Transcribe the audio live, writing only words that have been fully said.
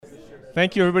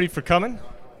Thank you, everybody, for coming.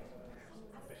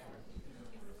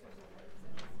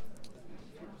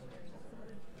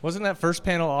 Wasn't that first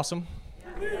panel awesome?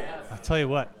 I'll tell you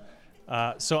what.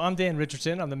 So I'm Dan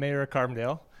Richardson. I'm the mayor of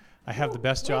Carbondale. I have the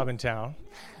best job in town.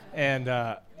 And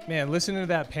man, listening to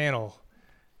that panel,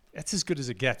 that's as good as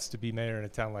it gets to be mayor in a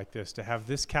town like this, to have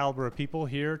this caliber of people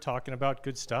here talking about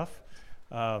good stuff.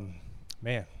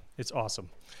 Man, it's awesome.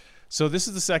 So this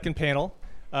is the second panel,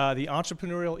 the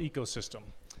entrepreneurial ecosystem.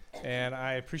 And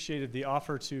I appreciated the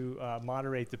offer to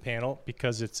moderate the panel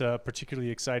because it's particularly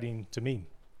exciting to me,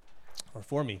 or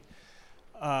for me.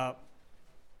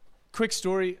 Quick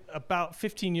story, about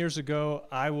 15 years ago,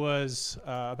 I was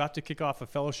about to kick off a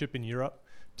fellowship in Europe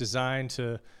designed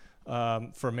for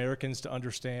Americans to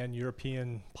understand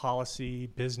European policy,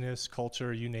 business,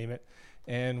 culture, you name it.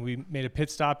 And we made a pit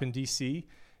stop in DC,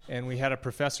 and we had a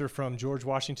professor from George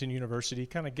Washington University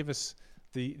kind of give us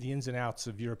the ins and outs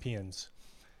of Europeans.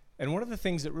 And one of the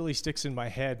things that really sticks in my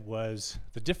head was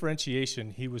the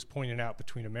differentiation he was pointing out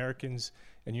between Americans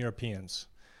and Europeans.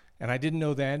 And I didn't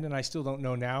know then, and I still don't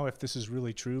know now if this is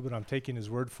really true, but I'm taking his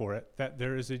word for it, that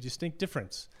there is a distinct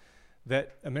difference,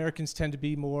 that Americans tend to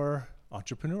be more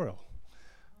entrepreneurial,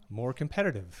 more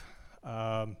competitive,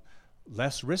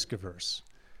 less risk averse.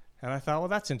 And I thought, well,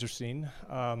 that's interesting.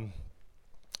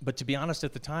 But to be honest,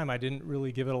 at the time, I didn't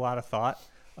really give it a lot of thought.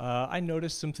 I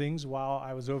noticed some things while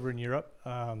I was over in Europe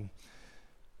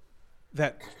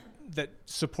that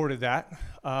supported that.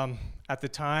 At the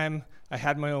time, I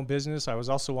had my own business. I was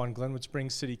also on Glenwood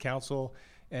Springs City Council,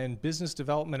 and business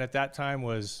development at that time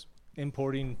was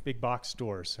importing big box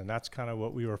stores, and that's kind of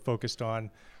what we were focused on.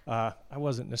 I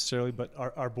wasn't necessarily, but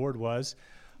our board was.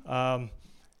 But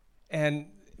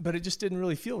it just didn't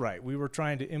really feel right. We were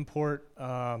trying to import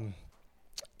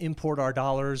our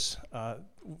dollars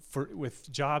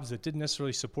with jobs that didn't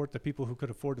necessarily support the people who could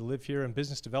afford to live here, and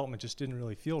business development just didn't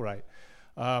really feel right.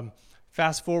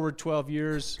 Fast forward 12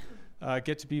 years,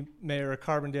 get to be mayor of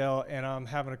Carbondale, and I'm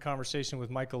having a conversation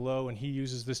with Michael Lowe, and he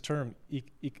uses this term,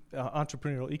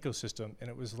 entrepreneurial ecosystem, and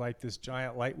it was like this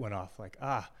giant light went off, like,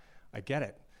 I get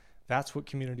it. That's what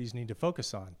communities need to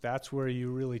focus on. That's where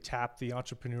you really tap the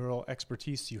entrepreneurial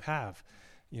expertise you have.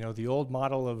 You know, the old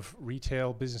model of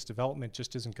retail business development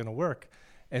just isn't going to work.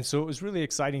 And so it was really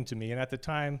exciting to me. And at the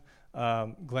time,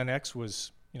 GlenX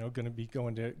was, going to be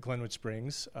going to Glenwood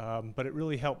Springs. But it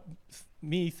really helped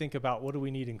me think about what do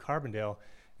we need in Carbondale.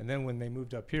 And then when they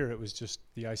moved up here, it was just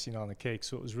the icing on the cake.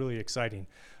 So it was really exciting.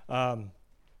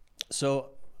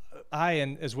 So I,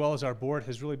 and as well as our board,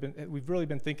 we've really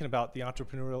been thinking about the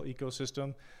entrepreneurial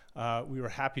ecosystem. We were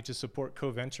happy to support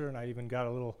CoVenture, and I even got a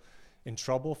little in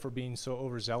trouble for being so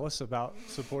overzealous about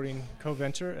supporting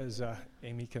CoVenture, as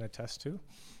Amy can attest to.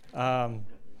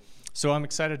 So I'm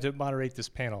excited to moderate this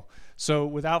panel. So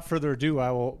without further ado,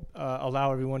 I will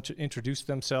allow everyone to introduce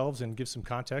themselves and give some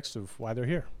context of why they're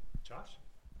here. Josh?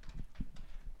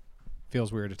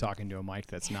 Feels weird to talk into a mic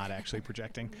that's not actually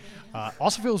projecting.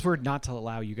 Also feels weird not to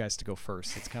allow you guys to go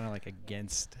first. It's kind of like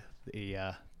against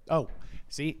the,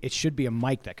 see, it should be a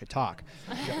mic that could talk.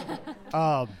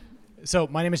 So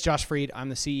my name is Josh Freed. I'm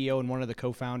the CEO and one of the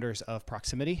co-founders of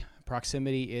Proximity.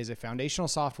 Proximity is a foundational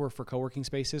software for co-working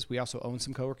spaces. We also own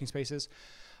some co-working spaces.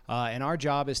 And our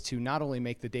job is to not only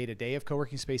make the day-to-day of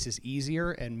co-working spaces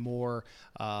easier and more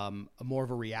of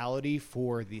a reality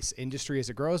for this industry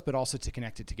as it grows, but also to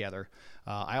connect it together.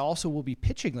 I also will be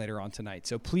pitching later on tonight,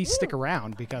 so please stick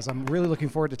around because I'm really looking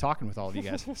forward to talking with all of you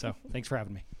guys. So thanks for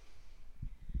having me.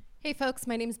 Hey folks,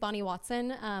 my name is Bonnie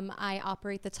Watson. I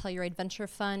operate the Telluride Venture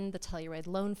Fund, the Telluride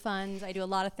Loan Fund. I do a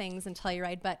lot of things in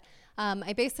Telluride, but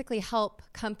I basically help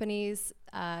companies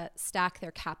stack their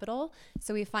capital.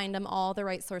 So we find them all the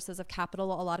right sources of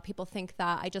capital. A lot of people think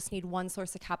that I just need one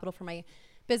source of capital for my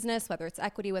business, whether it's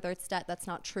equity, whether it's debt. That's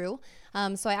not true.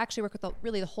 So I actually work with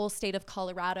really the whole state of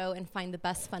Colorado and find the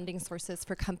best funding sources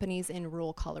for companies in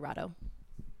rural Colorado.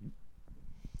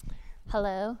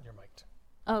 Hello. You're mic'd.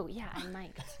 Oh, yeah, I'm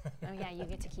mic'd. Oh, yeah, you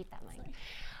get to keep that mic.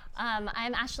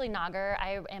 I'm Ashley Nagar.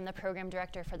 I am the program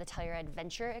director for the Telluride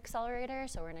Venture Accelerator.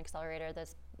 So we're an accelerator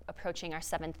that's approaching our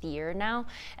 7th year now.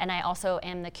 And I also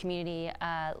am the community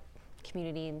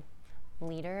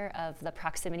leader of the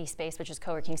Proximity Space, which is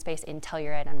co-working space in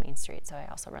Telluride on Main Street. So I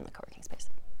also run the co-working space.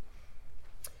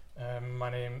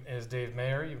 My name is Dave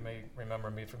Mayer. You may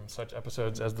remember me from such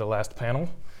episodes as the last panel.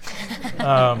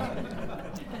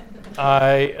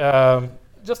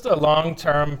 Just a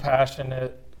long-term,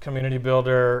 passionate community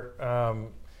builder.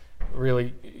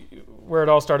 Really, where it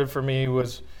all started for me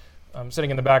was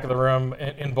sitting in the back of the room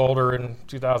in Boulder in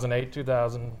 2008,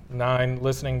 2009,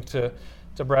 listening to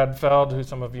to Brad Feld, who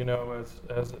some of you know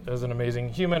as an amazing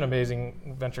human,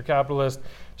 amazing venture capitalist,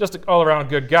 just an all-around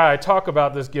good guy, talk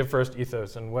about this Give First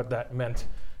ethos and what that meant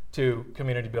to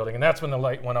community building. And that's when the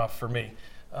light went off for me.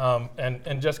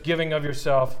 And just giving of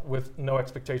yourself with no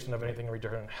expectation of anything in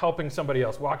return, helping somebody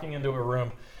else, walking into a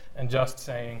room and just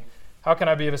saying, how can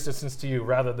I be of assistance to you,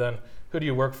 rather than who do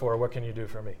you work for, what can you do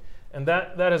for me? And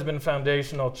that has been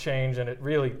foundational change, and it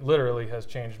really literally has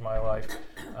changed my life.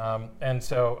 And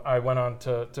so I went on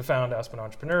to found Aspen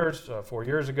Entrepreneurs 4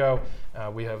 years ago.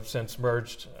 We have since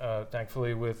merged,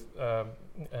 thankfully, with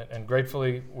and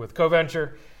gratefully with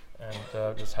CoVenture,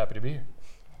 and just happy to be here.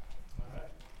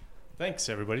 Thanks,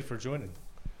 everybody, for joining.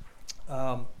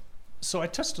 So I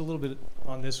touched a little bit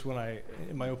on this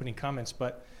in my opening comments,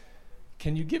 but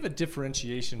can you give a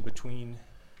differentiation between,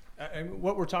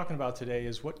 what we're talking about today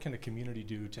is what can a community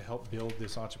do to help build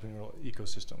this entrepreneurial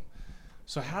ecosystem?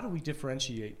 So how do we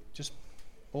differentiate just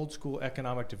old school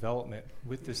economic development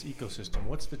with this ecosystem?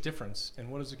 What's the difference, and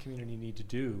what does the community need to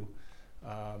do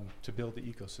to build the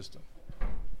ecosystem?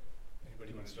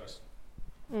 Anybody want to start?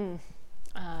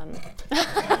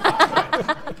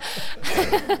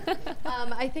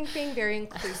 I think being very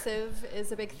inclusive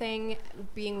is a big thing.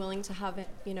 Being willing to have,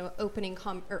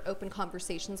 open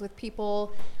conversations with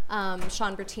people.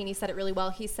 Sean Bertini said it really well.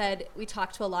 He said we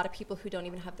talk to a lot of people who don't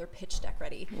even have their pitch deck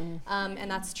ready, and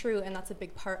that's true. And that's a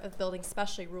big part of building,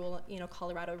 especially rural,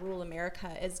 Colorado, rural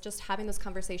America, is just having those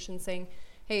conversations, saying,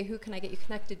 hey, who can I get you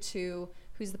connected to?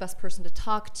 Who's the best person to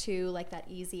talk to? Like that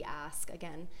easy ask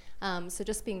again. So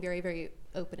just being very, very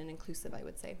open and inclusive, I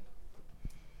would say.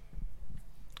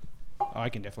 I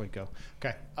can definitely go.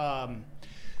 Okay.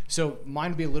 So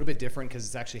mine would be a little bit different because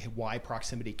it's actually why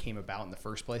Proximity came about in the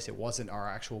first place. It wasn't our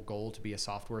actual goal to be a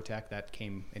software tech. That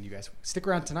came, and you guys stick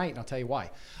around tonight and I'll tell you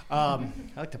why. I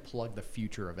like to plug the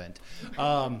future event.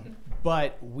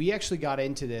 But we actually got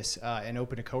into this and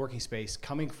opened a co-working space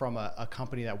coming from a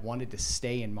company that wanted to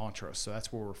stay in Montrose. So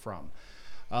that's where we're from.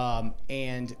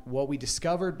 And what we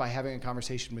discovered by having a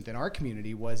conversation within our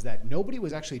community was that nobody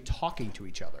was actually talking to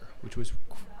each other, which was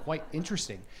quite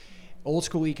interesting. Old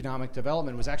school economic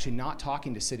development was actually not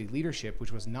talking to city leadership,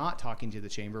 which was not talking to the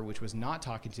chamber, which was not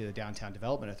talking to the downtown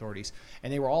development authorities.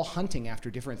 And they were all hunting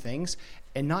after different things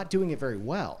and not doing it very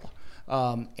well.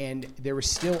 And there was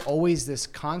still always this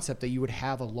concept that you would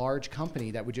have a large company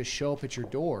that would just show up at your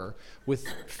door with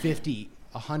 50,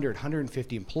 100,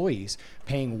 150 employees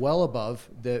paying well above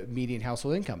the median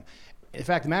household income. The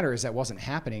fact of the matter is that wasn't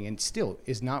happening, and still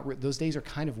is not. Those days are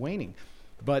kind of waning.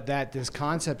 But that this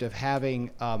concept of having,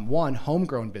 one,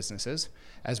 homegrown businesses,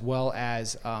 as well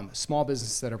as small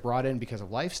businesses that are brought in because of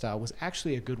lifestyle, was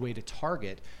actually a good way to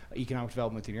target economic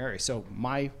development in your area. So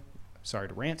sorry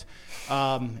to rant,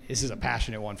 this is a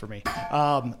passionate one for me.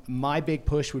 My big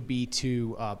push would be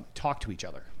to talk to each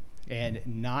other and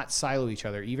not silo each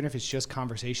other, even if it's just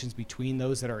conversations between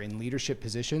those that are in leadership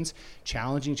positions,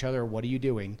 challenging each other, what are you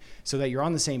doing, so that you're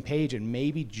on the same page and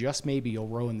maybe, just maybe, you'll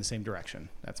row in the same direction.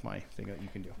 That's my thing that you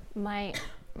can do.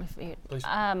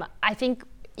 I think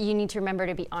you need to remember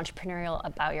to be entrepreneurial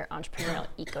about your entrepreneurial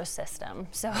ecosystem.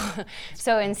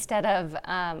 So instead of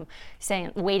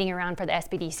waiting around for the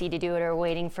SBDC to do it or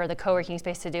waiting for the co-working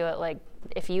space to do it, like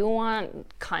if you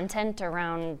want content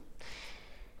around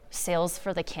sales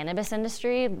for the cannabis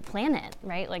industry, plan it,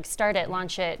 right? Like start it,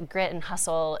 launch it. Grit and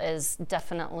hustle is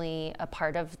definitely a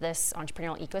part of this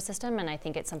entrepreneurial ecosystem, and I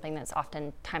think it's something that's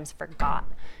oftentimes forgot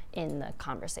in the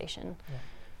conversation.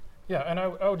 Yeah, and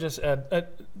I would just add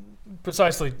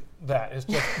precisely that, is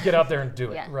just get out there and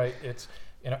do it, right? It's,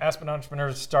 Aspen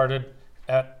Entrepreneurs started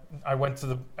I went to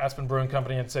the Aspen Brewing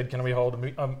Company and said, can we hold a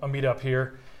meetup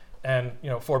here? And,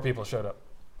 4 people showed up,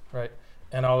 right?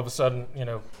 And all of a sudden,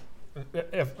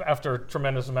 after a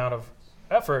tremendous amount of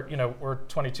effort, we're a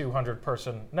 2,200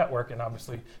 person network, and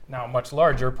obviously now a much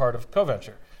larger part of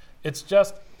CoVenture. It's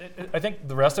just, I think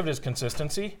the rest of it is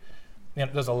consistency.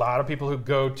 There's a lot of people who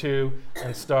go to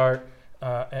and start,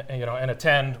 and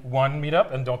attend one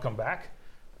meetup and don't come back.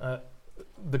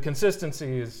 The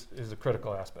consistency is a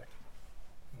critical aspect.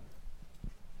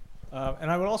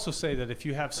 And I would also say that if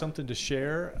you have something to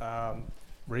share,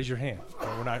 raise your hand.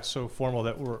 We're not so formal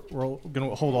that we're going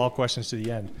to hold all questions to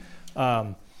the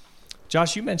end.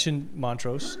 Josh, you mentioned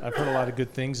Montrose. I've heard a lot of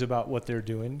good things about what they're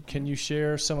doing. Can you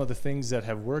share some of the things that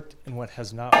have worked and what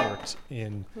has not worked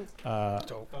in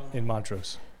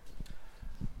Montrose?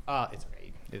 It's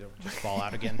great. It'll just fall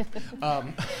out again.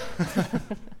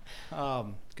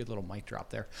 Good little mic drop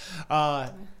there.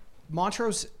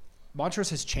 Montrose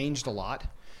has changed a lot.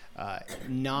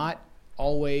 Not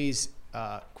always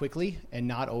quickly and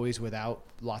not always without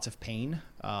lots of pain.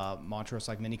 Montrose,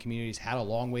 like many communities, had a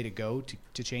long way to go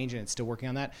to change, and it's still working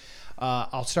on that.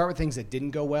 I'll start with things that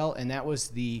didn't go well, and that was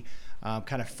the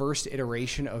kind of first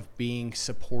iteration of being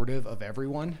supportive of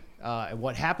everyone. And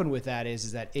what happened with that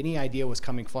is that any idea was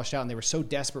coming flushed out, and they were so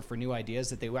desperate for new ideas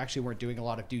that they actually weren't doing a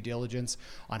lot of due diligence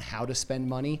on how to spend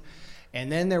money.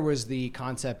 And then there was the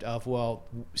concept of, well,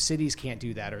 cities can't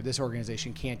do that, or this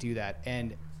organization can't do that.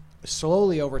 And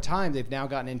slowly over time, they've now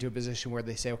gotten into a position where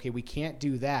they say, okay, we can't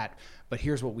do that, but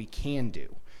here's what we can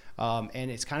do. And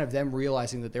it's kind of them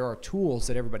realizing that there are tools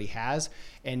that everybody has,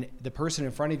 and the person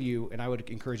in front of you, and I would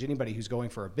encourage anybody who's going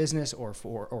for a business or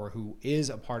who is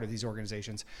a part of these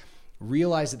organizations,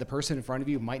 realize that the person in front of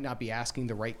you might not be asking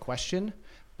the right question,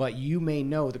 but you may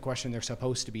know the question they're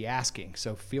supposed to be asking.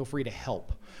 So feel free to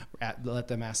help, let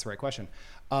them ask the right question.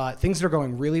 Things that are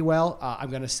going really well, I'm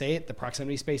going to say it, the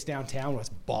proximity space downtown was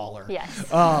baller.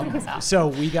 Yes. So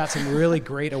we got some really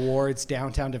great awards: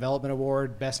 Downtown Development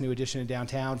Award, Best New Addition to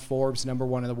Downtown, Forbes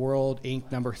 #1 in the world, Inc.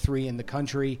 #3 in the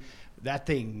country. That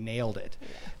thing nailed it. Yeah.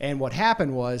 And what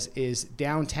happened is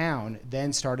downtown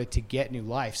then started to get new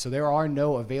life. So there are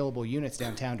no available units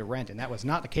downtown to rent, and that was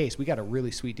not the case. We got a really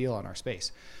sweet deal on our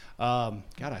space. God,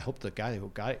 I hope the guy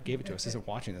who gave it to us isn't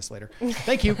watching this later.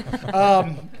 Thank you.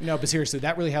 No, but seriously,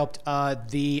 that really helped.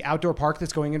 The outdoor park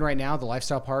that's going in right now, the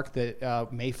lifestyle park that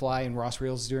Mayfly and Ross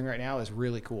Reels is doing right now, is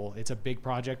really cool. It's a big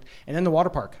project. And then the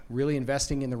water park, really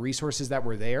investing in the resources that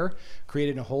were there,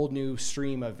 created a whole new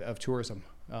stream of tourism.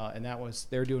 And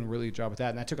they're doing a really good job with that.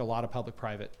 And that took a lot of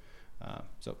public-private.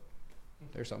 So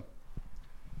there's some.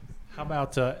 How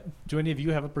about, do any of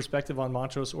you have a perspective on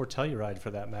Montrose or Telluride, for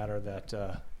that matter, that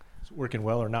is working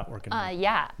well or not working well?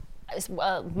 Yeah.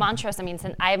 Montrose,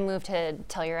 since I moved to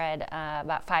Telluride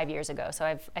about 5 years ago, so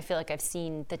I feel like I've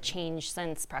seen the change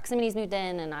since Proximity's moved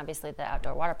in, and obviously the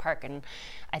outdoor water park. And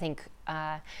I think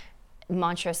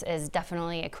Montrose is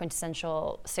definitely a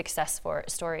quintessential success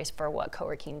stories for what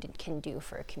co-working can do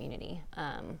for a community.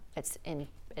 It's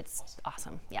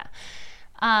awesome, yeah.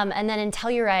 And then in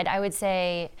Telluride, I would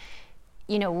say,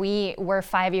 we're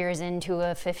 5 years into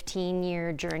a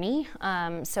 15-year journey.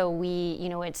 So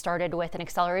it started with an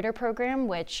accelerator program,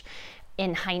 which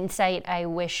in hindsight, I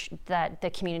wish that the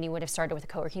community would have started with a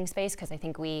co-working space, because I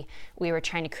think we were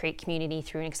trying to create community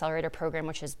through an accelerator program,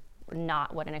 which is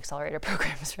not what an accelerator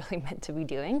program is really meant to be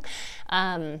doing.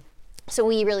 So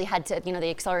we really had to, the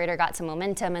accelerator got some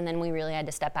momentum, and then we really had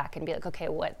to step back and be like, okay,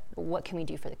 what can we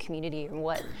do for the community, and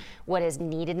what is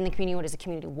needed in the community, what does the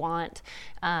community want?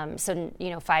 So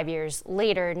 5 years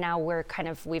later, now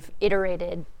we've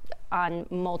iterated on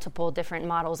multiple different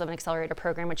models of an accelerator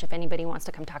program, which if anybody wants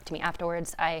to come talk to me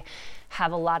afterwards, I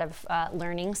have a lot of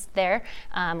learnings there.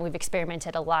 We've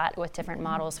experimented a lot with different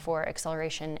models for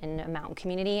acceleration in a mountain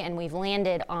community, and we've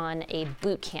landed on a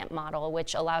boot camp model,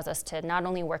 which allows us to not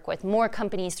only work with more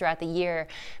companies throughout the year,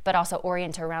 but also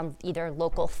orient around either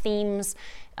local themes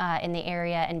in the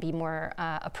area and be more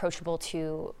approachable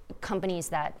to companies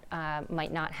that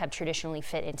might not have traditionally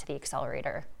fit into the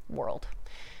accelerator world.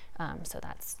 So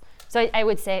I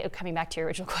would say, coming back to your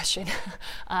original question,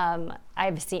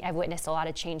 I've witnessed a lot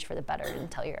of change for the better in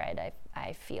Telluride,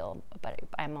 I feel, but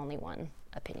I'm only one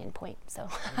opinion point, so.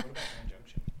 What about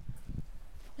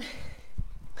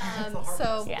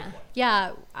Grand Junction?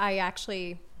 Yeah, I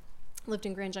actually lived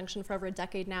in Grand Junction for over a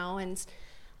decade now, and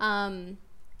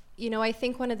I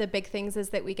think one of the big things is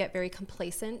that we get very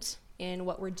complacent in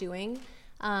what we're doing.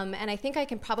 And I think I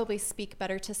can probably speak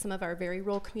better to some of our very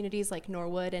rural communities like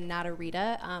Norwood and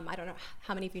Natarita. I don't know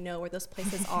how many of you know where those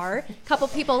places are. A lot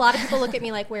of people look at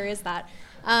me like, where is that?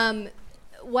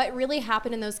 What really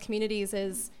happened in those communities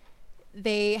is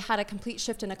they had a complete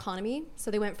shift in economy.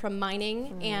 So they went from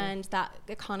mining, and that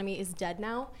economy is dead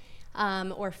now,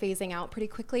 or phasing out pretty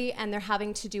quickly, and they're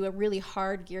having to do a really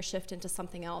hard gear shift into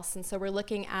something else. And so we're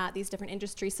looking at these different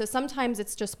industries. So sometimes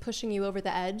it's just pushing you over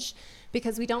the edge,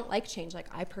 because we don't like change. Like,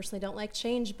 I personally don't like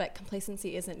change, but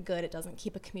complacency isn't good. It doesn't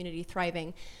keep a community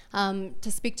thriving.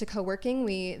 To speak to co-working,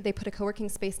 they put a co-working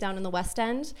space down in the West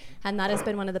End, and that has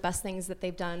been one of the best things that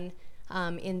they've done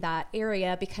in that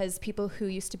area, because people who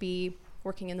used to be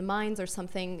working in the mines or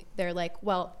something, they're like,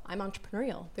 well, I'm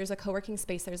entrepreneurial. There's a co-working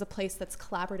space. There's a place that's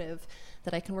collaborative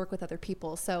that I can work with other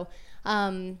people. So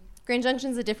Grand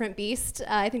Junction's a different beast.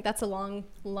 I think that's a long,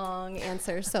 long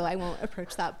answer, so I won't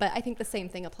approach that. But I think the same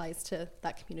thing applies to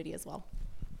that community as well.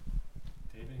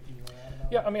 David, anything you want to add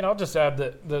about that? Yeah, I'll just add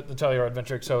that the Telluride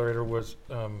Venture Accelerator was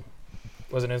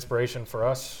an inspiration for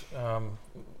us.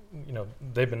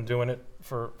 They've been doing it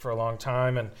for a long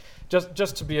time, and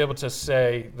just to be able to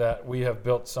say that we have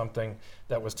built something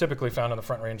that was typically found in the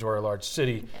Front Range or a large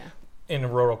city in a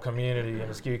rural community, in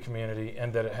a ski community,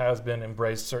 and that it has been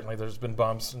embraced. Certainly there's been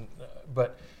bumps,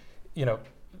 but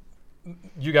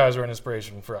you guys are an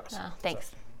inspiration for us. Oh,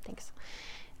 thanks.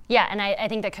 Yeah, and I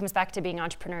think that comes back to being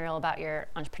entrepreneurial about your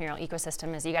entrepreneurial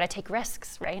ecosystem is you got to take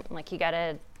risks, right? Like you got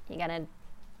to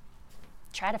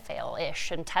try to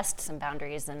fail-ish and test some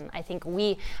boundaries. And I think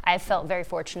I've felt very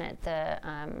fortunate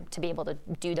to be able to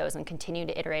do those and continue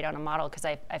to iterate on a model because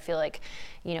I feel like,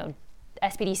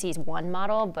 SBDC is one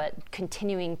model, but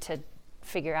continuing to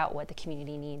figure out what the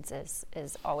community needs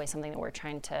is always something that we're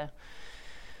trying to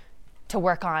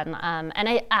work on. And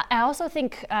I also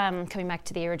think, coming back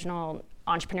to the original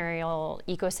entrepreneurial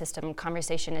ecosystem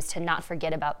conversation, is to not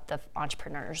forget about the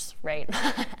entrepreneurs, right,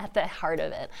 at the heart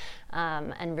of it,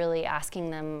 and really asking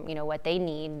them, what they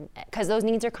need, because those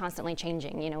needs are constantly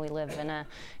changing. We live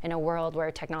in a world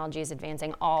where technology is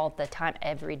advancing all the time,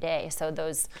 every day. So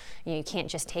those, you can't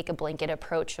just take a blanket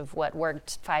approach of what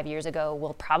worked 5 years ago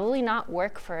will probably not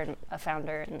work for a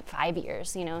founder in 5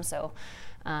 years. So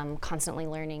constantly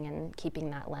learning and keeping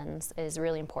that lens is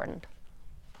really important.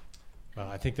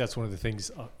 I think that's one of the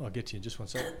things, I'll get to you in just one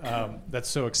second, that's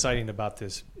so exciting about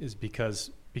this is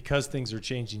because things are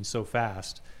changing so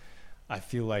fast, I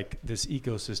feel like this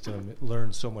ecosystem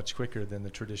learns so much quicker than the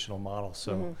traditional model.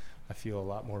 So I feel a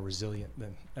lot more resilient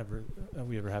than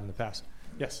we ever have in the past.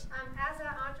 Yes? As an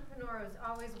entrepreneur who's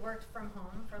always worked from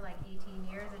home for like 18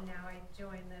 years and now I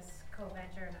joined this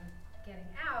co-venture and I'm getting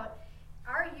out,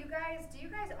 do you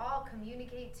guys all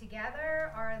communicate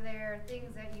together? Are there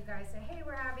things that you guys say, hey,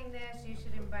 we're having this, you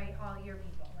should invite all your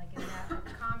people? Like, is that a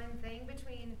common thing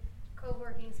between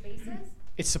co-working spaces?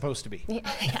 It's supposed to be.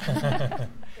 Yeah.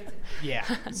 Yeah.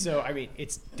 So,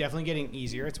 it's definitely getting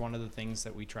easier. It's one of the things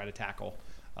that we try to tackle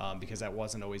because that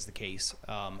wasn't always the case.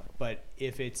 But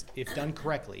if done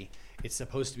correctly, it's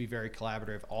supposed to be very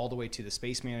collaborative all the way to the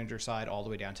space manager side, all the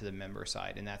way down to the member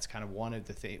side. And that's kind of one of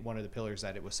the pillars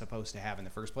that it was supposed to have in the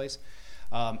first place.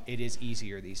 It is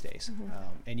easier these days.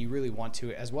 And you really want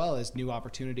to, as well as new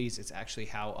opportunities, it's actually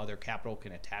how other capital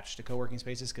can attach to co-working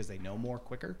spaces because they know more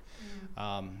quicker.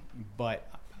 But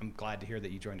I'm glad to hear that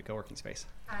you joined a co-working space.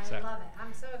 I love it.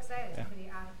 I'm so excited to be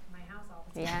out of my house all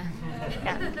the time.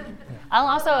 Yeah. I'll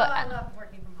also... I love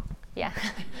working from home. Yeah.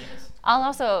 I'll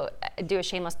also do a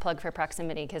shameless plug for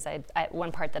Proximity because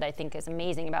one part that I think is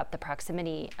amazing about the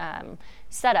Proximity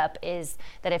setup is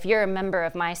that if you're a member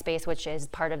of MySpace, which is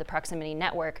part of the Proximity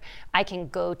network, I can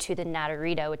go to the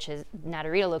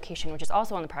Natarita location, which is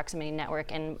also on the Proximity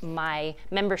network, and my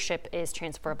membership is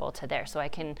transferable to there. So I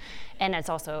can, and it's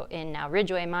also in now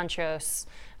Ridgeway, Montrose.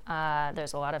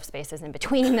 There's a lot of spaces in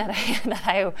between that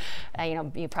I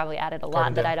you probably added a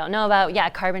lot that I don't know about. Yeah,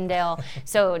 Carbondale.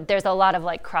 So there's a lot of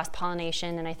like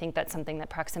cross-pollination, and I think that's something that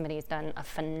Proximity has done a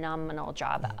phenomenal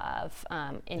job of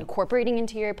incorporating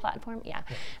into your platform. Yeah.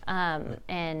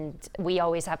 And we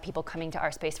always have people coming to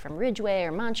our space from Ridgeway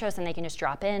or Montrose, and they can just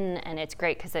drop in, and it's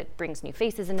great because it brings new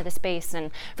faces into the space.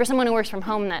 And for someone who works from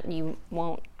home, that you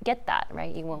won't get that,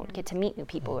 right? You won't get to meet new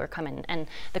people who are coming, and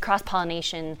the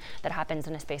cross-pollination that happens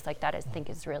in a space like that I think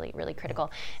is really, really critical.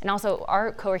 And also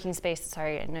our co-working space,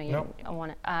 sorry, I know you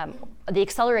want to, the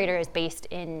accelerator is based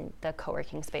in the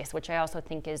co-working space, which I also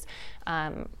think is,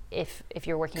 if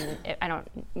you're working,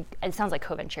 it sounds like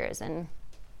co-venture is in,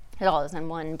 it all is in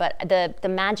one, but the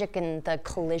magic and the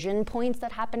collision points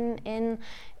that happen in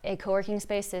a co-working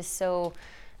space is so,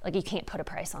 like, you can't put a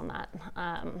price on that.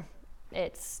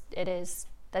 It is,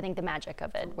 I think, the magic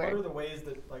of it. What are the ways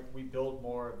that we build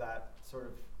more of that sort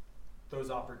of those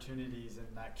opportunities and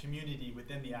that community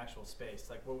within the actual space?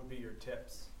 Like, what would be your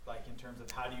tips, in terms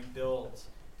of how do you build,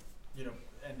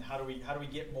 and how do we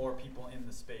get more people in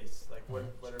the space? Like, what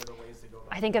are the ways to go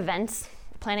about it? I think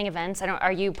planning events.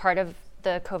 Are you part of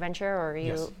the co-venture, or are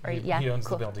you? Yes. Are you, He yeah, owns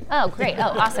cool. the building. Oh, great.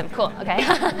 Oh, awesome. Cool. Okay. We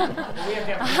have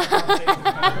to have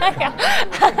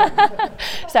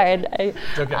conversations. Sorry.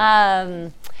 It's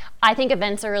okay. I think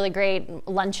events are really great.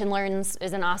 Lunch and Learns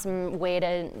is an awesome way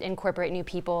to incorporate new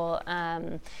people.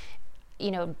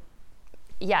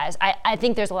 Yes, I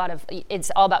think there's a lot of,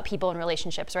 it's all about people and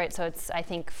relationships, right? So I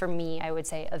think for me, I would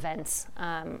say events.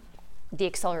 The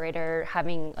accelerator,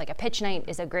 having a pitch night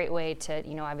is a great way to,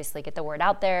 obviously get the word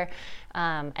out there.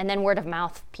 And then word of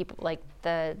mouth, people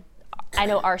I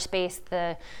know our space,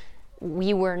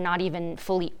 we were not even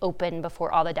fully open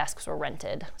before all the desks were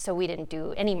rented. So we didn't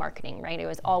do any marketing, right? It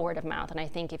was all word of mouth. And I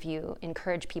think if you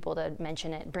encourage people to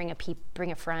mention it, bring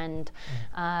a friend,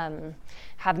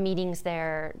 have meetings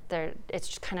there, it's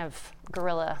just kind of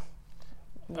guerrilla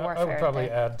warfare. I would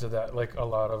probably add to that, a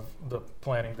lot of the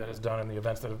planning that is done in the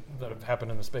events that have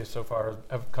happened in the space so far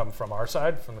have come from our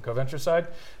side, from the co-venture side,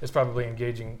 is probably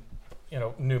engaging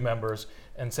new members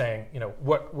and saying,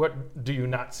 what do you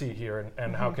not see here,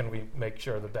 and how can we make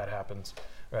sure that happens,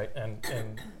 right?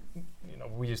 And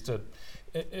we used to.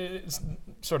 It's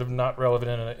sort of not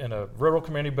relevant in a rural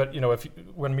community, but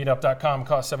when Meetup.com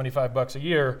costs $75 a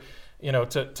year,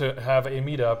 to have a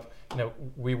meetup,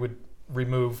 we would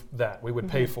remove that. We would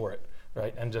pay for it,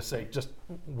 right? And just say,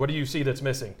 what do you see that's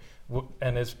missing?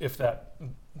 And if that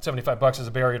 $75 is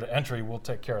a barrier to entry, we'll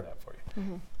take care of that for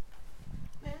you.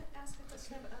 May I ask a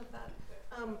question about that?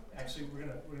 Actually, we're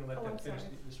gonna let them finish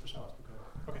this response.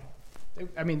 Okay.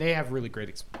 I mean, they have really great.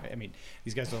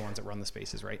 These guys are the ones that run the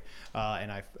spaces, right?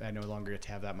 And I no longer get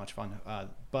to have that much fun.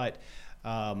 But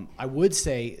I would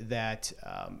say that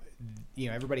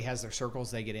everybody has their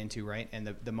circles they get into, right? And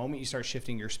the moment you start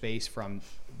shifting your space from,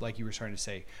 like you were starting to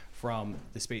say, from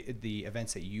the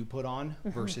events that you put on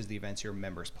versus the events your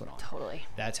members put on. Totally.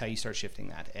 That's how you start shifting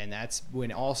that. And that's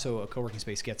when also a co-working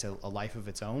space gets a life of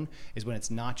its own, is when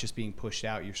it's not just being pushed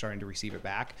out, you're starting to receive it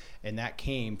back. And that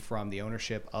came from the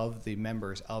ownership of the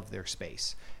members of their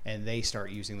space. And they start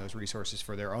using those resources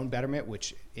for their own betterment,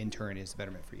 which in turn is the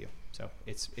betterment for you. So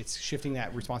it's shifting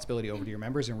that responsibility over to your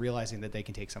members and realizing that they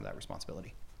can take some of that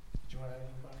responsibility. Do you want to add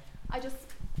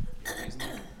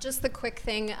anything? Just the quick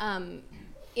thing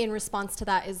in response to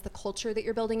that is the culture that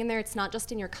you're building in there. It's not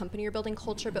just in your company you're building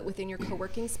culture, but within your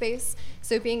co-working space.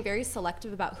 So being very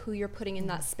selective about who you're putting in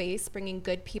that space, bringing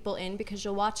good people in, because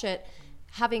you'll watch it,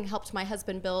 having helped my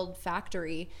husband build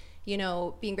Factory,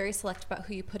 being very selective about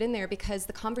who you put in there, because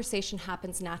the conversation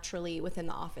happens naturally within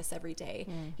the office every day.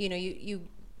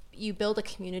 You build a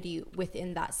community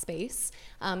within that space.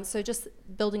 So just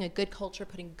building a good culture,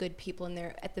 putting good people in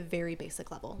there at the very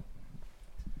basic level.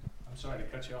 I'm sorry to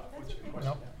cut you off. What's your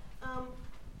question?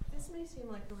 This may seem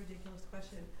like a ridiculous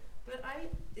question, but I've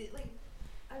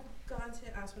gone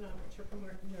to Aspen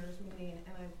Entrepreneurs Meeting,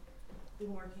 and I've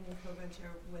been working in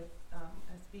co-venture with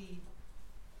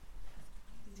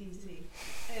SBDC,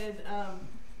 and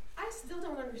I still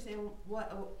don't understand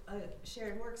what a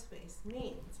shared workspace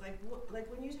means. Like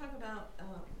when you talk about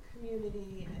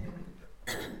community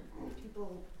and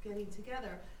people getting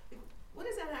together, what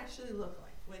does that actually look like?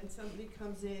 When somebody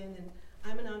comes in and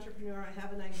I'm an entrepreneur, I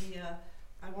have an idea,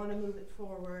 I want to move it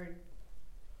forward,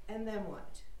 and then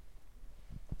what?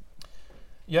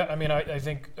 Yeah, I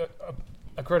think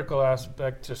a critical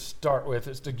aspect to start with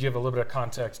is to give a little bit of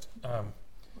context.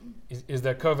 Is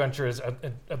that co-venture is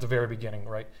at the very beginning,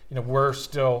 right? We're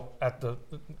still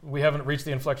we haven't reached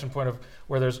the inflection point of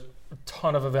where there's a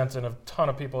ton of events and a ton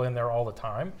of people in there all the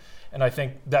time. And I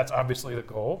think that's obviously the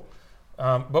goal.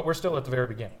 But we're still at the very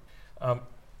beginning.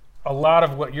 A lot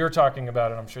of what you're talking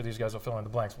about, and I'm sure these guys will fill in the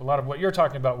blanks, but a lot of what you're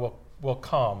talking about will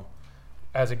come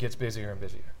as it gets busier and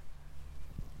busier.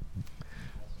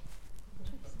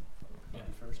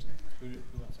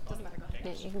 Doesn't matter. Go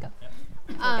ahead. You can go.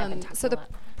 So the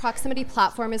Proximity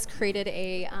platform has created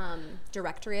a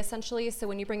directory, essentially. So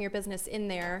when you bring your business in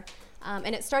there,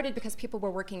 and it started because people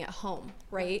were working at home,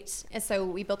 right? And so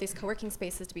we built these co-working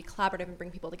spaces to be collaborative and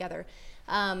bring people together.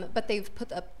 But they've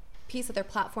put a piece of their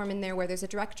platform in there where there's a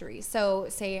directory. So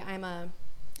say I'm a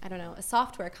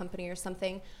software company or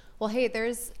something. Well, hey,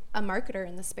 there's a marketer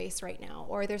in the space right now,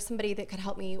 or there's somebody that could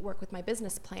help me work with my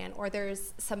business plan, or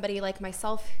there's somebody like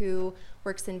myself who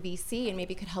works in VC and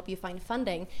maybe could help you find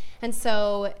funding. And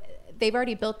so they've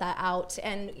already built that out.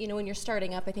 And when you're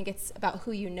starting up, I think it's about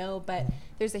who you know, but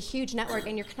there's a huge network,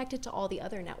 and you're connected to all the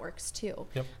other networks too.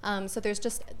 Yep. So there's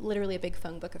just literally a big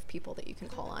phone book of people that you can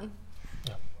call on.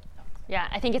 Yeah,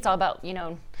 I think it's all about,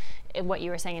 what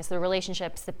you were saying is the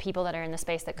relationships, the people that are in the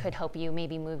space that could help you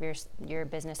maybe move your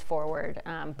business forward,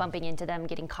 bumping into them,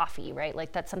 getting coffee, right?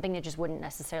 Like that's something that just wouldn't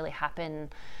necessarily happen.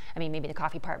 I mean, maybe the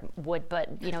coffee part would,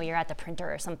 but you're at the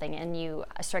printer or something and you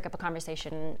strike up a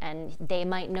conversation and they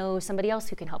might know somebody else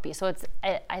who can help you. So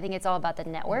I think it's all about the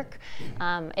network.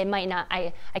 It might not,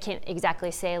 I can't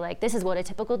exactly say like, this is what a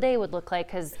typical day would look like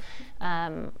because,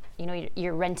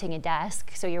 you're renting a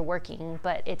desk, so you're working,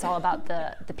 but it's all about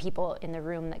the people in the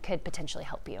room that could potentially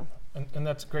help you. And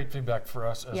that's great feedback for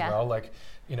us as well. Like,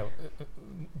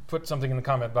 put something in the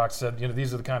comment box, said,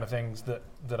 these are the kind of things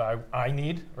that I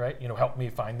need, right? Help me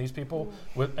find these people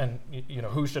with, and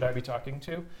who should I be talking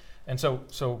to? And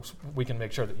so we can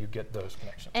make sure that you get those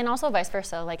connections. And also vice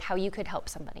versa, like how you could help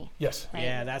somebody. Yes. Right?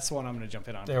 Yeah, that's the one I'm going to jump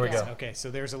in on. There we go. Okay,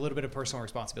 so there's a little bit of personal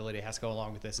responsibility that has to go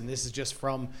along with this. And this is just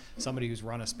from somebody who's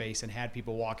run a space and had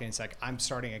people walk in. It's like, I'm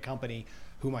starting a company.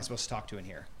 Who am I supposed to talk to in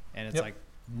here? And it's like,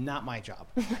 not my job.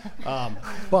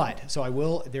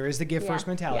 There is the give first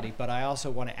mentality, but I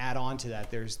also want to add on to that.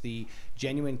 There's the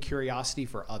genuine curiosity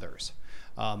for others.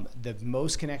 The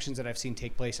most connections that I've seen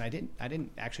take place, and I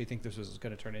didn't actually think this was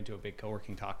going to turn into a big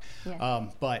co-working talk,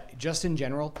 but just in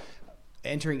general,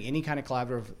 entering any kind of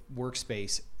collaborative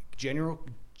workspace,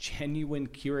 genuine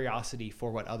curiosity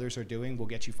for what others are doing will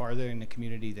get you farther in the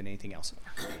community than anything else.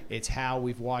 It's how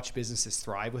we've watched businesses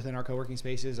thrive within our co-working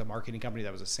spaces. A marketing company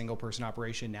that was a single person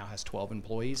operation now has 12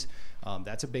 employees.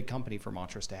 That's a big company for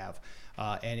Montrose to have.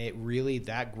 And it really,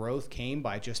 that growth came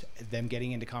by just them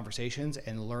getting into conversations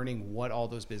and learning what all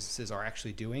those businesses are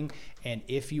actually doing. And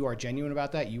if you are genuine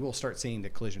about that, you will start seeing the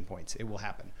collision points. It will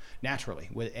happen naturally,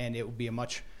 and it will be a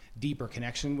much deeper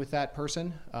connection with that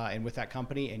person and with that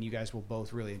company, and you guys will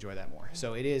both really enjoy that more.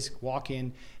 So it is walk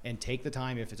in and take the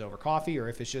time, if it's over coffee or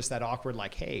if it's just that awkward,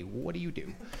 like, hey, what do you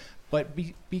do? But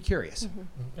be curious.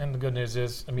 And the good news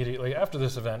is, immediately after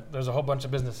this event, there's a whole bunch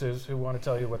of businesses who want to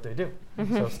tell you what they do.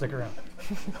 So stick around.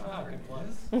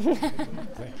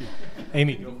 Thank you.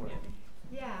 Amy. Go for it.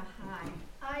 Yeah, hi.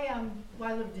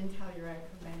 I lived in Telluride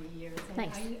for many years.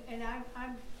 And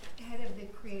I'm head of the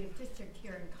creative district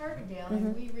here in Carbondale,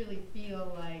 and we really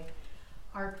feel like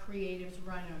our creatives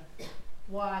run a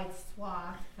wide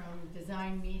swath from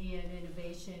design, media, and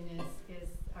innovation is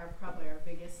probably our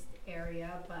biggest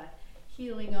area, but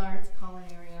healing arts,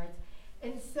 culinary arts.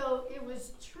 And so it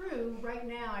was true. Right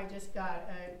now I just got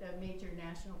a major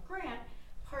national grant.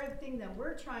 Part of the thing that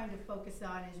we're trying to focus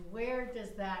on is where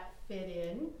does that fit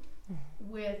in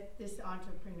with this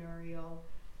entrepreneurial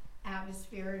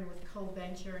atmosphere and with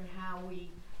co-venture and how we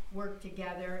work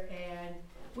together, and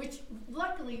which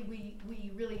luckily we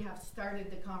really have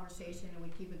started the conversation and we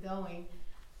keep it going.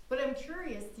 But I'm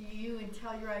curious, do you in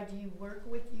Telluride, do you work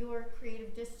with your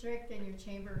creative district and your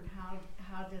chamber, and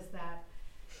how does that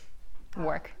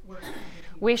work?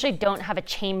 We actually don't have a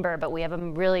chamber, but we have a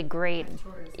really great,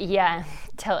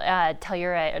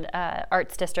 Telluride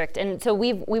Arts District, and so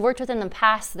we worked with in the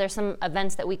past. There's some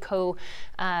events that we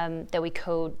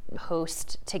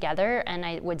co-host together, and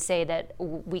I would say that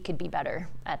we could be better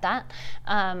at that.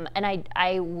 And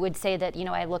I would say that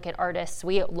I look at artists.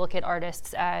 We look at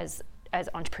artists as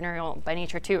entrepreneurial by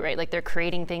nature too, right? Like they're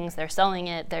creating things, they're selling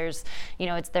it. There's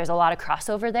a lot of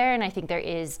crossover there, and I think there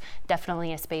is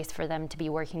definitely a space for them to be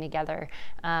working together.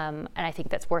 And I think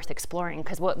that's worth exploring,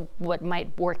 because what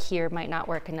might work here might not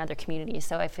work in other communities.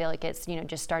 So I feel like it's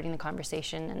just starting the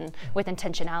conversation and with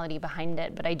intentionality behind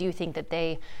it. But I do think that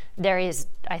there is,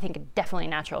 I think, definitely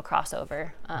natural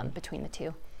crossover between the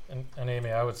two. And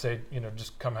Amy, I would say,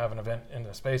 just come have an event in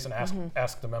the space and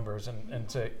ask the members and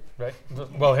say, right?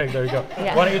 Well, hey, there you go.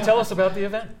 Yeah. Why don't you tell us about the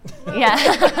event? But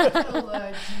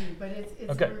it's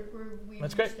okay. we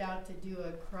reached out to do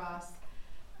a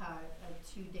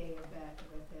 2-day event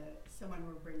with someone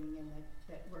we're bringing in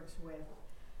that works with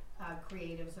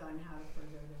creatives on how to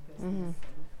further their business and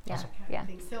that kind of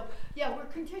thing. So we're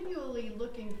continually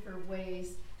looking for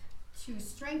ways to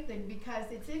strengthen, because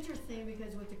it's interesting,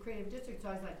 because with the creative district it's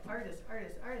always like artists,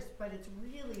 but it's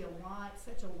really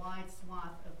such a wide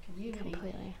swath of community.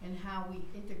 Completely. And how we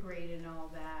integrate and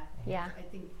all that. Yeah. I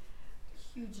think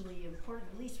hugely important,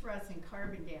 at least for us in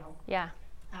Carbondale. Yeah.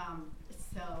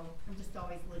 So I'm just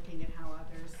always looking at how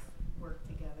others work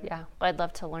together. Yeah. Well, I'd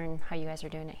love to learn how you guys are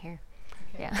doing it here.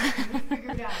 Okay. Yeah. When we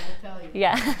figure it out, we'll tell you.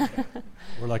 Yeah.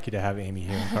 We're lucky to have Amy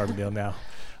here in Carbondale now.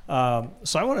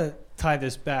 So I want to tie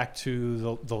this back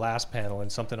to the last panel and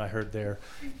something I heard there.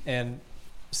 And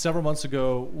several months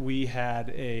ago, we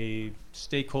had a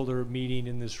stakeholder meeting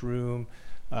in this room.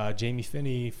 Jamie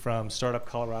Finney from Startup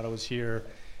Colorado was here,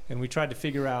 and we tried to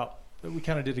figure out, we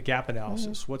kind of did a gap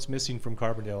analysis, what's missing from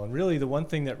Carbondale. And really the one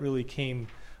thing that really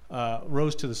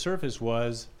rose to the surface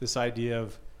was this idea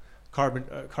of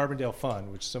Carbondale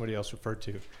Fund, which somebody else referred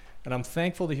to. And I'm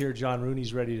thankful to hear John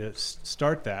Rooney's ready to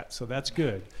start that, so that's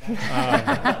good.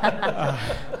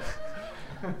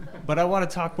 But I want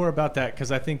to talk more about that,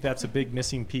 because I think that's a big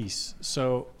missing piece.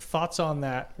 So thoughts on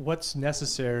that? What's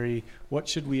necessary? What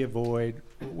should we avoid?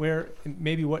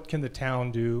 What can the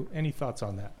town do? Any thoughts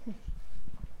on that?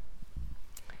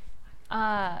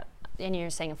 And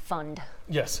you're saying fund?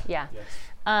 Yes. Yeah. Yes.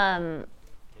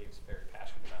 Dave's very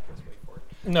passionate about this. Wait for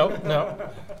it. No.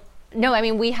 No, I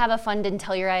mean, we have a fund in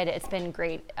Telluride. It's been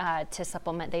great to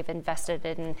supplement. They've invested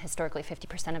in historically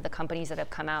 50% of the companies that have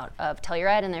come out of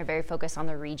Telluride, and they're very focused on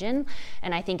the region.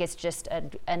 And I think it's just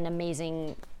an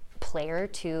amazing player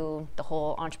to the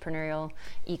whole entrepreneurial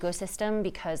ecosystem,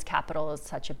 because capital is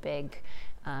such a big,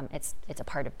 it's a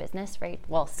part of business, right?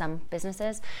 Well, some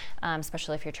businesses,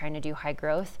 especially if you're trying to do high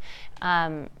growth.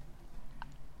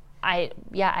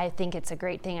 I think it's a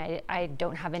great thing. I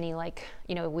don't have any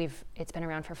it's been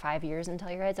around for 5 years in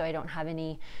Telluride, so I don't have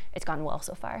any, it's gone well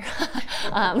so far.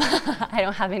 I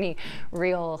don't have any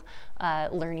real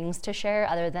learnings to share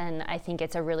other than I think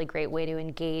it's a really great way to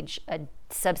engage a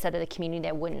subset of the community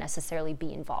that wouldn't necessarily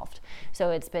be involved.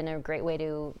 So it's been a great way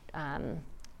to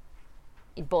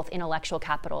both intellectual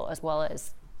capital as well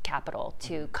as capital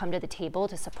to come to the table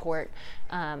to support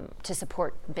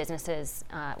businesses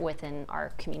within our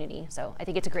community. So I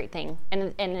think it's a great thing,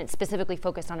 and it's specifically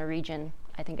focused on a region.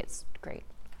 I think it's great.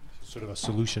 Sort of a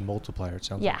solution multiplier, it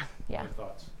sounds like. Yeah. What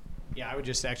thoughts? Yeah, I would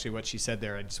just actually what she said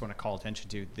there, I just want to call attention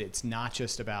to, it's not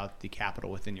just about the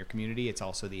capital within your community, it's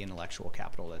also the intellectual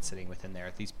capital that's sitting within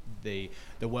there. The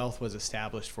wealth was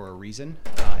established for a reason,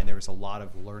 and there was a lot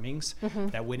of learnings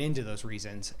that went into those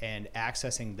reasons, and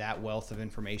accessing that wealth of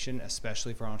information,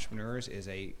 especially for entrepreneurs,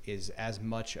 is as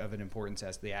much of an importance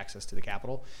as the access to the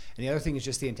capital. And the other thing is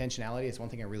just the intentionality. It's one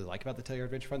thing I really like about the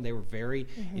Telluride Venture Fund. They were very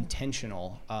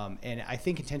intentional, and I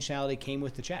think intentionality came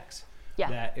with the checks. Yeah.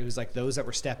 That it was like those that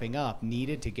were stepping up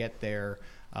needed to get their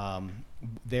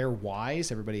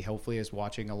whys. Everybody hopefully is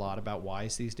watching a lot about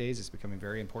whys these days. It's becoming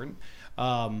very important.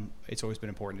 It's always been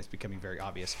important. It's becoming very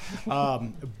obvious.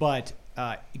 But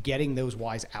getting those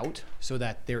whys out so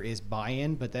that there is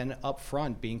buy-in, but then up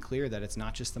front being clear that it's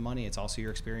not just the money, it's also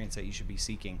your experience that you should be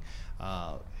seeking.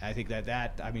 I think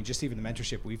I mean, just even the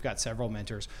mentorship, we've got several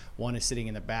mentors. One is sitting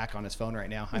in the back on his phone right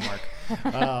now. Hi, Mark.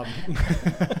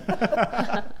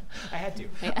 I had to.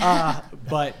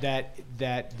 But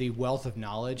that the wealth of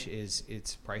knowledge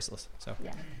it's priceless. So do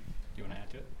you want to add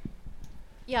to it?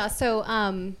 Yeah, so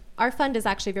our fund is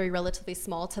actually very relatively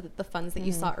small to the funds that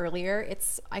you saw earlier.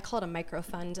 I call it a micro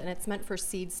fund, and it's meant for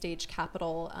seed stage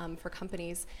capital for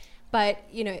companies. But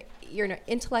your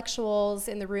intellectuals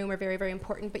in the room are very, very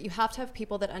important, but you have to have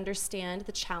people that understand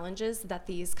the challenges that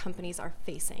these companies are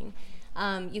facing.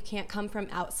 You can't come from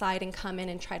outside and come in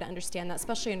and try to understand that,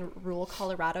 especially in rural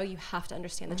Colorado. You have to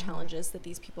understand the challenges that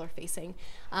these people are facing,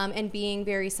 and being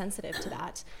very sensitive to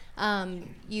that.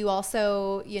 You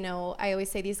also, I always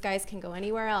say these guys can go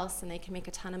anywhere else and they can make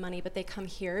a ton of money, but they come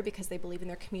here because they believe in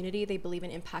their community, they believe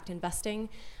in impact investing,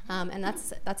 and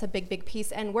that's a big, big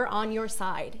piece. And we're on your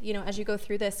side. As you go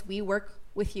through this, we work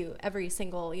with you every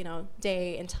single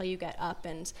day until you get up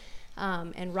and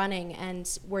running,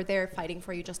 and we're there fighting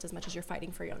for you just as much as you're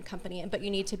fighting for your own company. But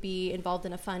you need to be involved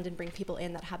in a fund and bring people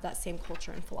in that have that same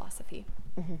culture and philosophy.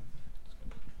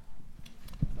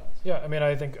 Yeah, I mean,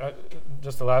 I think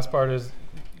just the last part is,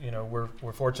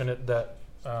 we're fortunate that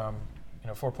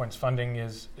 4 Points funding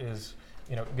is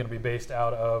going to be based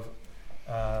out of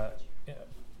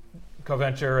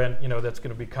CoVenture, and that's going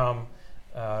to become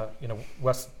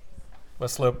West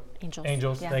Slope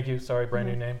Angels. Yeah. Thank you. Sorry, brand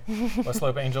new name. West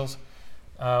Slope Angels.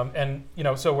 And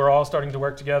so we're all starting to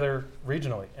work together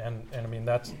regionally, and I mean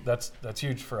that's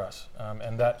huge for us,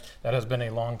 and that has been a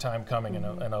long time coming, and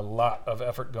a lot of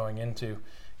effort going into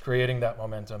creating that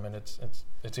momentum, and it's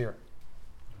here.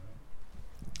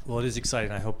 Well, it is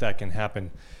exciting. I hope that can happen.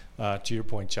 To your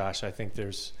point, Josh, I think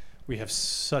we have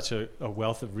such a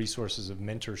wealth of resources of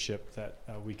mentorship that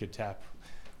we could tap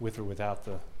with or without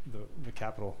the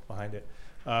capital behind it.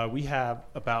 We have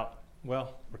we're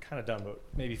kind of done, but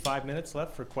maybe 5 minutes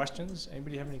left for questions.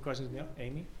 Anybody have any questions? Yeah,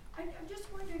 Amy? I'm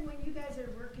just wondering, when you guys are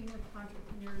working with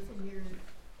entrepreneurs and you're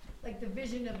like the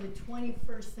vision of the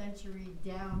 21st century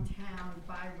downtown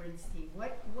vibrancy,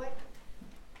 what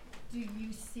do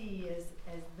you see as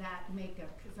that makeup?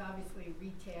 Because obviously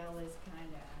retail is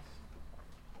kind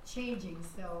of changing,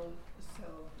 so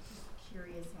just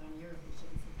curious on your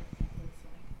visions of what that looks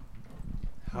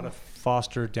like. How to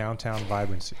foster downtown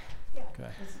vibrancy. Yeah, okay.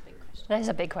 that's a big question. That is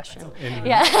a big question.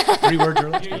 Yeah. 3 words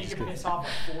early? You can piss off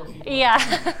like 4 people. Yeah.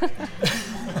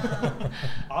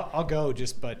 I'll go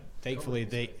but thankfully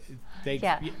they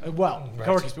Right.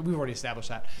 coworkers, but we've already established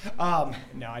that.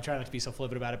 No, I try not to be so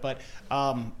flippant about it, but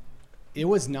it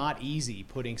was not easy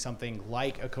putting something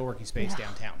like a co-working space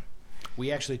downtown.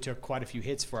 We actually took quite a few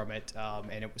hits from it,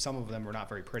 and some of them were not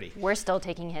very pretty. We're still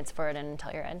taking hits for it in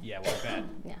Telluride. Yeah, well, I bet.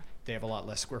 Yeah. They have a lot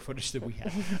less square footage than we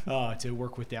have to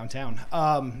work with downtown.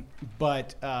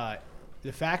 But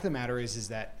the fact of the matter is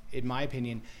that, in my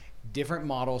opinion, different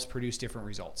models produce different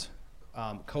results.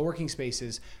 Co-working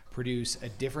spaces produce a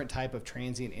different type of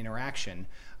transient interaction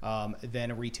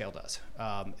than a retail does.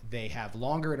 They have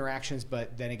longer interactions,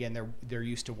 but then again, they're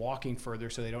used to walking further,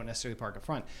 so they don't necessarily park up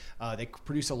front. They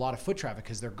produce a lot of foot traffic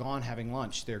because they're gone having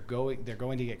lunch. They're going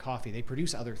to get coffee. They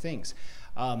produce other things.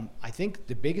 I think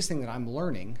the biggest thing that I'm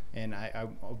learning, and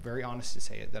I'm very honest to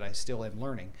say it, that I still am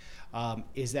learning,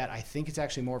 is that I think it's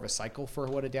actually more of a cycle for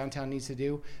what a downtown needs to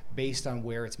do based on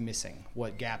where it's missing,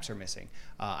 what gaps are missing.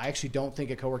 I actually don't think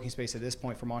a co-working space at this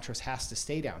point for Montrose has to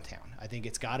stay downtown. I think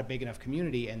it's got a big enough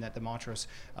community, and that the Montrose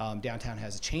downtown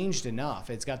has changed enough.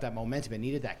 It's got that momentum. It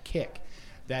needed that kick,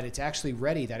 that it's actually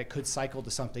ready, that it could cycle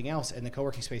to something else, and the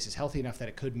co-working space is healthy enough that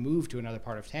it could move to another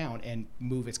part of town and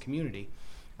move its community.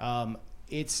 I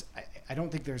don't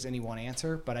think there's any one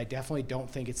answer, but I definitely don't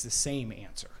think it's the same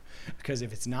answer. Because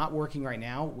if it's not working right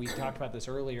now, we talked about this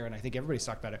earlier, and I think everybody's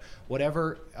talked about it.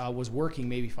 Whatever was working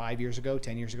maybe 5 years ago,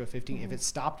 10 years ago, 15, if it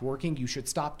stopped working, you should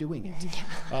stop doing it.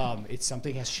 It's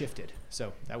something has shifted.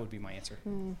 So that would be my answer.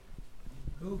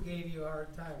 Who gave you a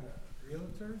hard time?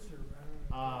 Realtors or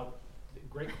I don't know?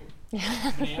 Great. I'm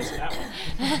gonna answer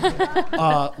that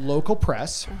one. Local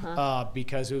press,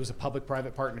 because it was a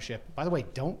public-private partnership. By the way,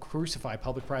 don't crucify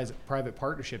public-private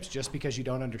partnerships just because you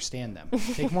don't understand them.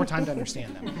 Take more time to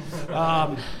understand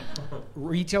them.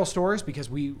 Retail stores, because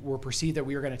we were perceived that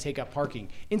we were going to take up parking.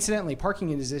 Incidentally, parking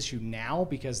is an issue now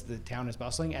because the town is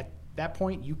bustling. At that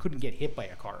point, you couldn't get hit by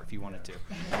a car if you wanted to.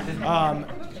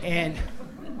 And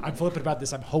I'm flippant about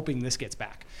this. I'm hoping this gets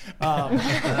back.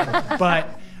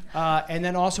 And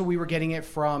then also we were getting it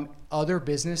from other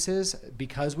businesses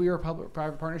because we were a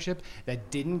public-private partnership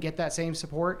that didn't get that same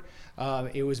support.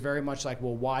 It was very much like,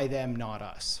 well, why them, not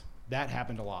us? That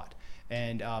happened a lot.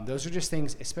 And those are just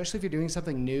things, especially if you're doing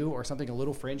something new or something a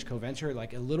little fringe, co-venture,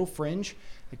 like a little fringe,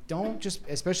 like don't just,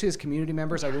 especially as community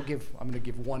members, I'm going to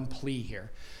give one plea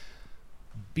here.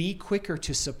 Be quicker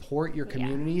to support your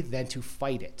community than to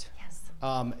fight it. Yes.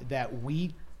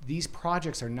 These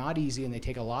projects are not easy and they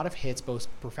take a lot of hits, both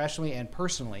professionally and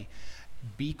personally.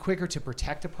 Be quicker to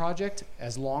protect a project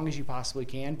as long as you possibly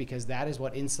can, because that is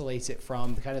what insulates it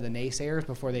from the naysayers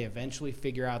before they eventually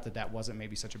figure out that wasn't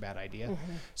maybe such a bad idea.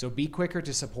 Mm-hmm. So be quicker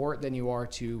to support than you are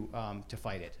to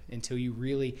fight it until you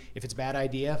really, if it's a bad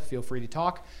idea, feel free to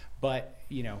talk, but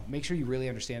make sure you really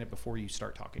understand it before you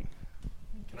start talking.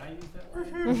 Can I use that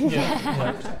word?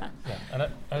 Yeah. And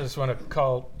I just want to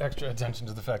call extra attention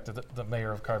to the fact that the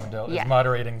mayor of Carbondale is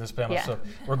moderating this panel, so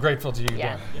we're grateful to you,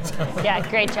 Dan. Yeah,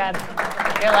 great job.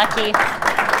 You're lucky.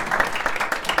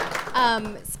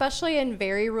 Especially in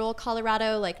very rural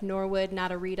Colorado, like Norwood,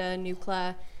 Natarita,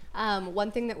 Nucla,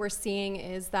 one thing that we're seeing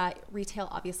is that retail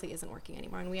obviously isn't working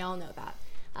anymore, and we all know that.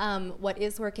 What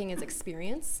is working is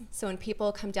experience. So when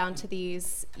people come down to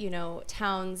these,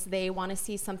 towns, they want to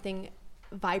see something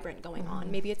vibrant going on.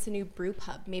 Maybe it's a new brew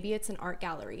pub, maybe it's an art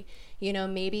gallery,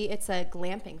 maybe it's a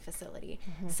glamping facility,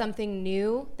 something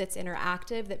new that's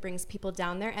interactive that brings people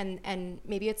down there, and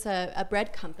maybe it's a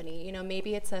bread company,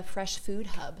 maybe it's a fresh food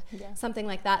hub, something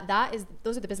like that.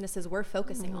 Those are the businesses we're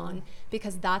focusing on,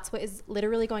 because that's what is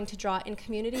literally going to draw in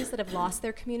communities that have lost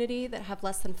their community, that have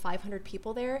less than 500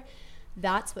 people there.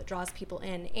 That's what draws people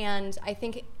in. And I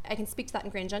think I can speak to that in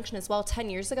Grand Junction as well. 10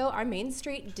 years ago, our main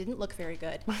street didn't look very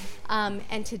good.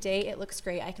 And today it looks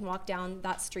great. I can walk down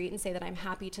that street and say that I'm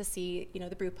happy to see,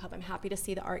 the brew pub. I'm happy to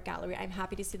see the art gallery. I'm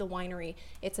happy to see the winery.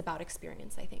 It's about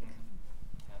experience, I think.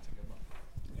 That's a good one.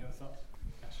 Any other thoughts?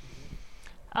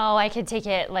 Oh, I could take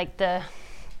it like the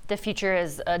future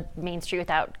is a main street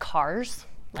without cars.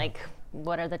 Like,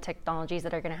 what are the technologies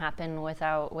that are going to happen with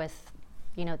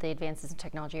the advances in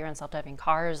technology around self-driving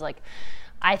cars? Like,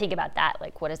 I think about that,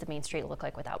 like, what does the main street look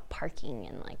like without parking,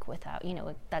 and like without,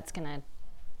 that's gonna,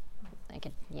 I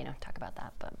could, talk about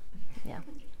that, but yeah.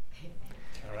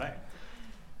 All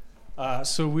right.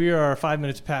 So we are 5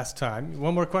 minutes past time.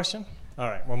 One more question? All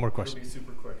right, one more question. It'll be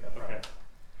super quick, I promise.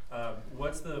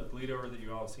 What's the bleed over that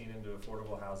you all have seen into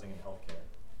affordable housing and healthcare?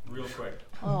 Real quick.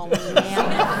 Oh, man.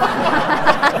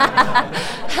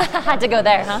 Had to go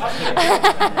there, huh?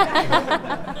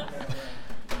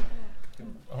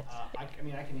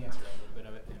 I can answer a little bit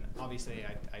of it. And obviously,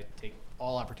 I take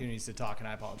all opportunities to talk, and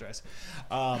I apologize.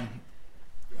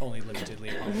 Only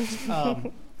limitedly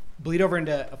apologize. Bleed over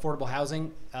into affordable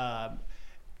housing,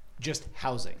 just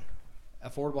housing.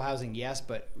 Affordable housing, yes,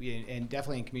 but and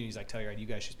definitely in communities like Telluride, you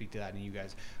guys should speak to that. And you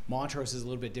guys, Montrose is a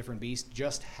little bit different beast.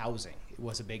 Just housing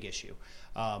was a big issue.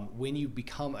 When you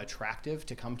become attractive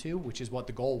to come to, which is what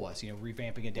the goal was,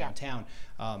 revamping it downtown,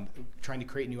 trying to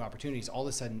create new opportunities. All of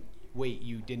a sudden, wait,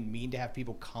 you didn't mean to have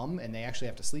people come and they actually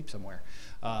have to sleep somewhere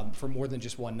for more than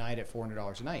just one night at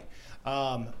 $400 a night.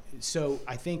 So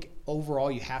I think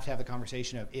overall you have to have the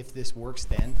conversation of, if this works,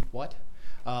 then what?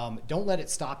 Don't let it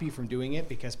stop you from doing it,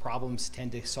 because problems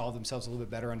tend to solve themselves a little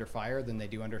bit better under fire than they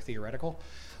do under theoretical.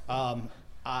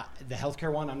 The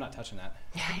healthcare one, I'm not touching that.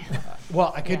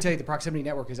 Well, I could tell you the Proximity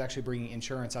Network is actually bringing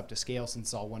insurance up to scale, since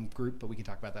it's all one group, but we can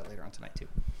talk about that later on tonight too.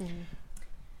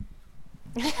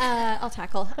 I'll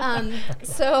tackle.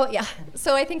 So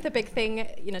I think the big thing,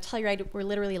 Telluride, we're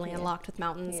literally landlocked with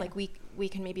mountains. Like we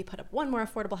can maybe put up one more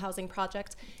affordable housing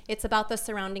project. It's about the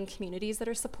surrounding communities that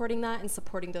are supporting that, and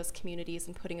supporting those communities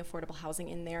and putting affordable housing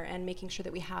in there, and making sure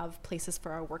that we have places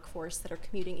for our workforce that are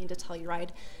commuting into Telluride.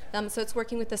 So it's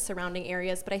working with the surrounding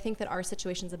areas, but I think that our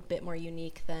situation is a bit more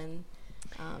unique than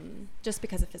just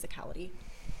because of physicality.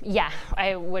 Yeah,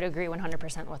 I would agree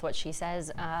 100% with what she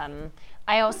says.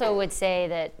 I also would say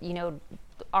that,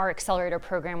 our accelerator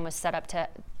program was set up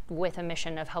with a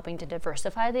mission of helping to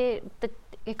diversify the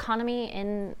economy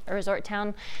in a resort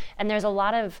town. And there's a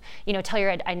lot of,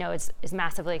 Telluride, I know is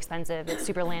massively expensive. It's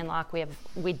super landlocked.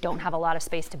 We don't have a lot of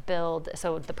space to build,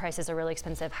 so the prices are really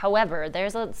expensive. However,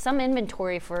 there's some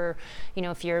inventory for,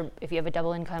 if you have a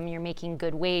double income, you're making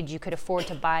good wage, you could afford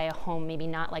to buy a home, maybe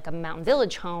not like a Mountain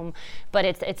Village home, but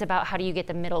it's about how do you get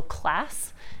the middle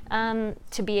class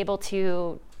to be able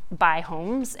to buy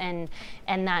homes, and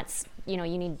that's,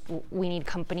 we need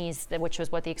companies which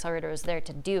was what the accelerator was there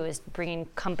to do, is bringing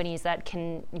companies that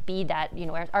can be that,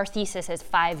 our thesis is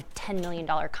 $5-10 million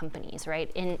companies,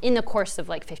 right, in the course of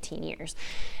like 15 years.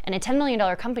 And a $10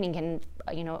 million company can,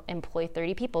 employ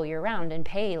 30 people year round and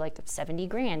pay like 70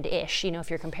 grand ish, if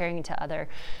you're comparing to other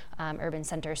urban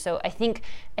centers. So I think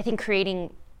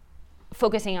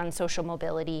focusing on social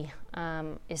mobility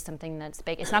is something that's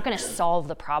big. It's not going to solve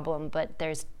the problem, but there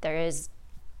is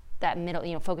that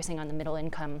middle, focusing on the middle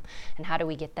income and how do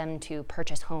we get them to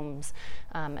purchase homes,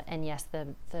 and yes,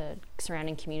 the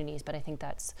surrounding communities. But I think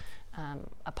that's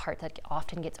a part that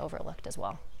often gets overlooked as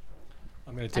well.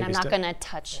 I'm not going to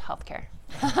touch healthcare.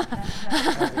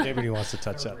 I don't think anybody wants to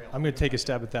touch that. I'm going to take a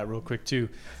stab at that real quick too.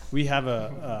 We have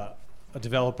a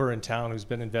developer in town who's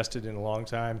been invested in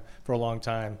for a long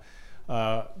time.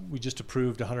 We just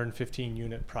approved a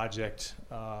 115-unit project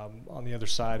on the other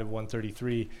side of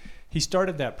 133. He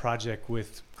started that project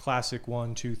with classic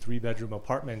 1, 2, 3-bedroom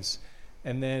apartments,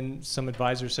 and then some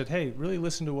advisors said, "Hey, really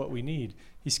listen to what we need."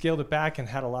 He scaled it back and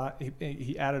had a lot.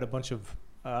 He added a bunch of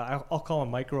I'll call them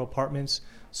micro apartments,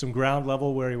 some ground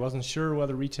level where he wasn't sure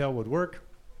whether retail would work.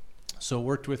 So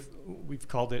we've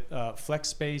called it flex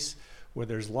space, where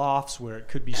there's lofts, where it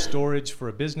could be storage for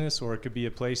a business, or it could be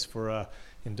a place for a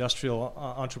industrial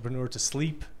entrepreneur to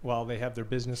sleep while they have their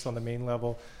business on the main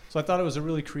level. So I thought it was a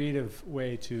really creative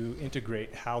way to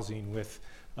integrate housing with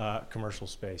commercial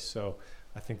space. So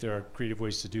I think there are creative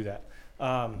ways to do that.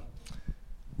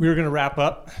 We're going to wrap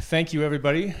up. Thank you,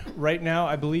 everybody. Right now,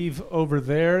 I believe over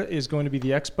there is going to be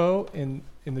the expo in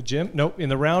the gym. Nope, in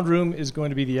the round room is going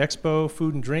to be the expo.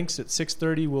 Food and drinks at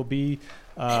 6:30 will be,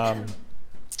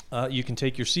 you can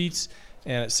take your seats.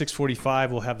 And at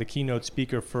 6:45, we'll have the keynote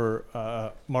speaker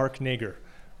for Mark Nager.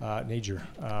 Nager,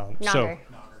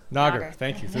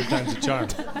 thank you. 3 times the charm.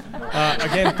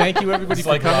 Again, thank you everybody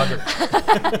for coming.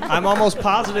 I'm almost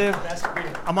positive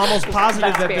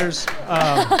that there's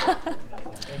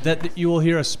that you will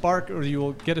hear a spark, or you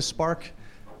will get a spark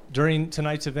during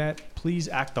tonight's event. Please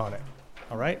act on it.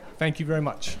 All right. Thank you very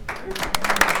much.